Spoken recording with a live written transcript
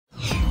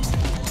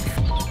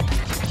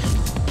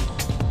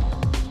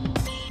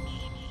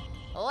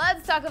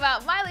talk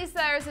about Miley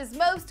Cyrus's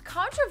most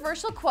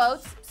controversial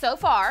quotes so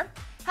far.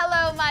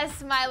 Hello, my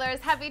smilers.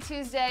 Happy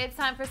Tuesday. It's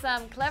time for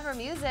some clever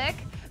music.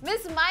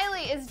 Miss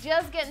Miley is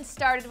just getting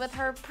started with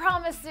her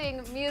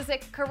promising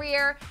music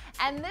career,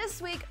 and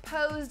this week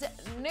posed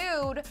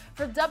nude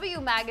for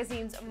W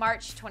Magazine's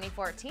March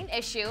 2014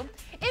 issue.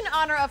 In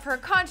honor of her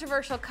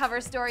controversial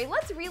cover story,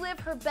 let's relive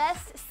her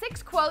best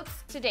 6 quotes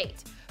to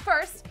date.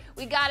 First,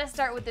 we gotta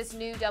start with this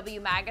new W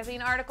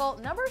Magazine article.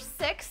 Number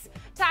 6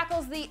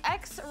 tackles the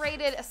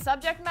X-rated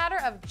subject matter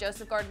of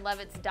Joseph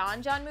Gordon-Levitt's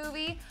Don John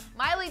movie.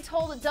 Miley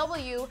told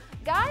W,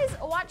 "Guys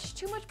watch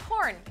too much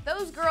porn.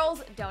 Those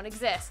girls don't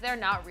exist. They're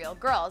not real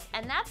girls."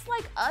 And that's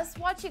like us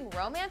watching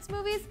romance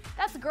movies.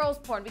 That's girls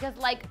porn because,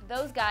 like,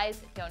 those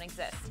guys don't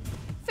exist.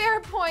 Fair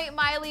point,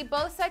 Miley.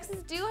 Both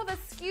sexes do have a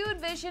skewed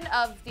vision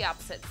of the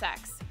opposite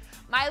sex.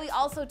 Miley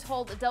also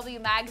told W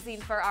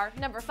Magazine for our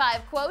number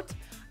 5 quote,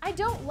 "I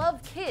don't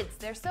love kids.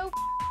 They're so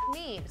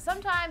mean.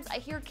 Sometimes I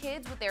hear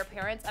kids with their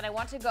parents and I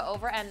want to go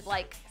over and,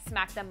 like,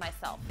 smack them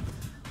myself."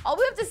 All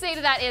we have to say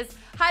to that is,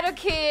 hide your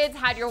kids,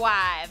 hide your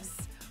wives.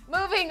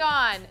 Moving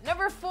on.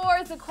 Number 4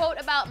 is a quote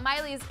about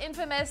Miley's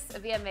infamous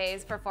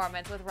VMAs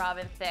performance with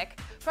Robin Thicke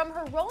from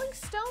her Rolling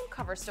Stone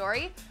cover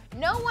story.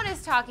 "No one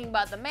is talking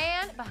about the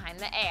man behind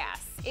the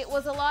ass. It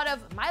was a lot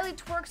of Miley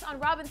twerks on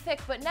Robin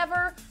Thicke, but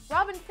never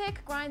Robin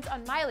Thicke grinds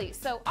on Miley."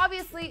 So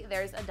obviously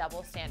there's a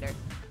double standard.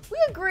 We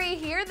agree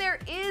here, there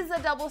is a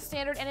double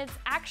standard, and it's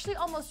actually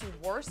almost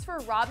worse for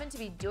Robin to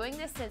be doing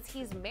this since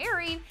he's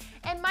married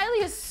and Miley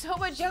is so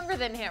much younger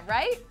than him,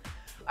 right?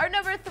 Our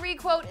number 3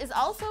 quote is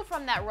also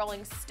from that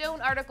Rolling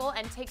Stone article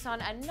and takes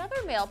on another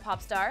male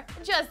pop star,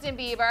 Justin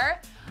Bieber.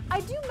 "I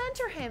do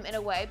mentor him in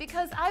a way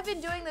because I've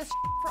been doing this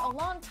for a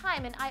long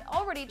time and I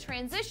already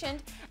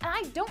transitioned and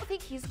I don't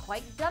think he's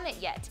quite done it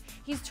yet.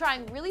 He's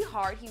trying really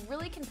hard. He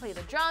really can play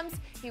the drums.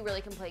 He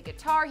really can play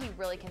guitar. He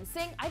really can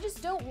sing. I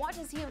just don't want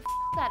to see him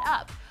that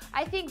up.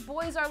 I think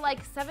boys are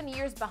like 7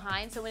 years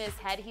behind, so in his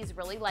head he's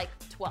really like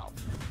 12.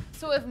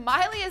 So if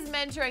Miley is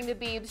mentoring the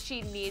Biebs,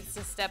 she needs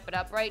to step it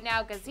up right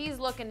now because he's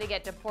looking to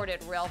get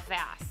deported real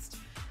fast.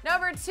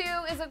 Number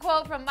 2 is a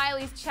quote from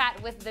Miley's chat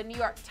with the New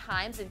York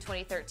Times in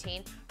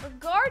 2013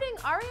 regarding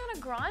Ariana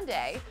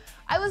Grande.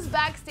 "I was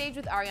backstage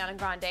with Ariana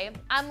Grande.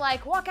 I'm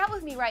like, walk out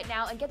with me right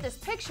now and get this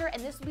picture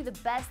and this will be the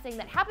best thing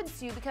that happens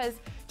to you because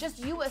just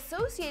you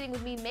associating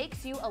with me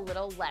makes you a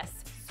little less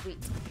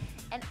sweet."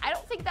 And I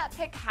don't think that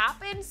pic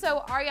happened,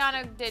 so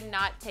Ariana did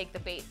not take the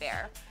bait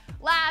there.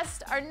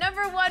 Last, our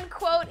number 1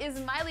 quote is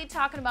Miley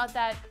talking about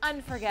that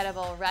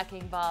unforgettable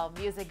Wrecking Ball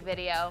music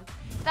video.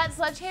 "That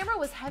sledgehammer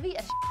was heavy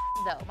as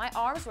though. My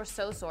arms were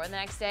so sore the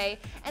next day,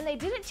 and they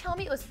didn't tell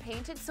me it was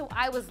painted, so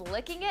I was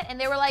licking it, and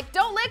they were like,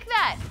 'Don't lick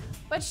that!'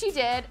 But she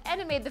did,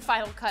 and it made the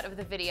final cut of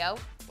the video.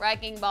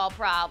 Wrecking Ball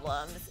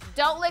problems.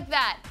 Don't lick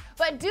that.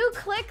 But do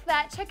click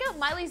that. Check out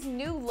Miley's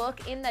new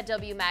look in the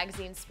W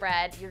Magazine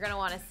spread. You're gonna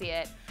wanna see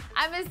it.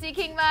 I'm Misty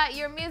Kingma,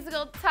 your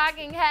musical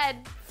talking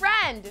head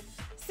friend.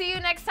 See you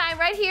next time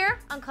right here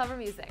on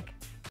ClevverMusic.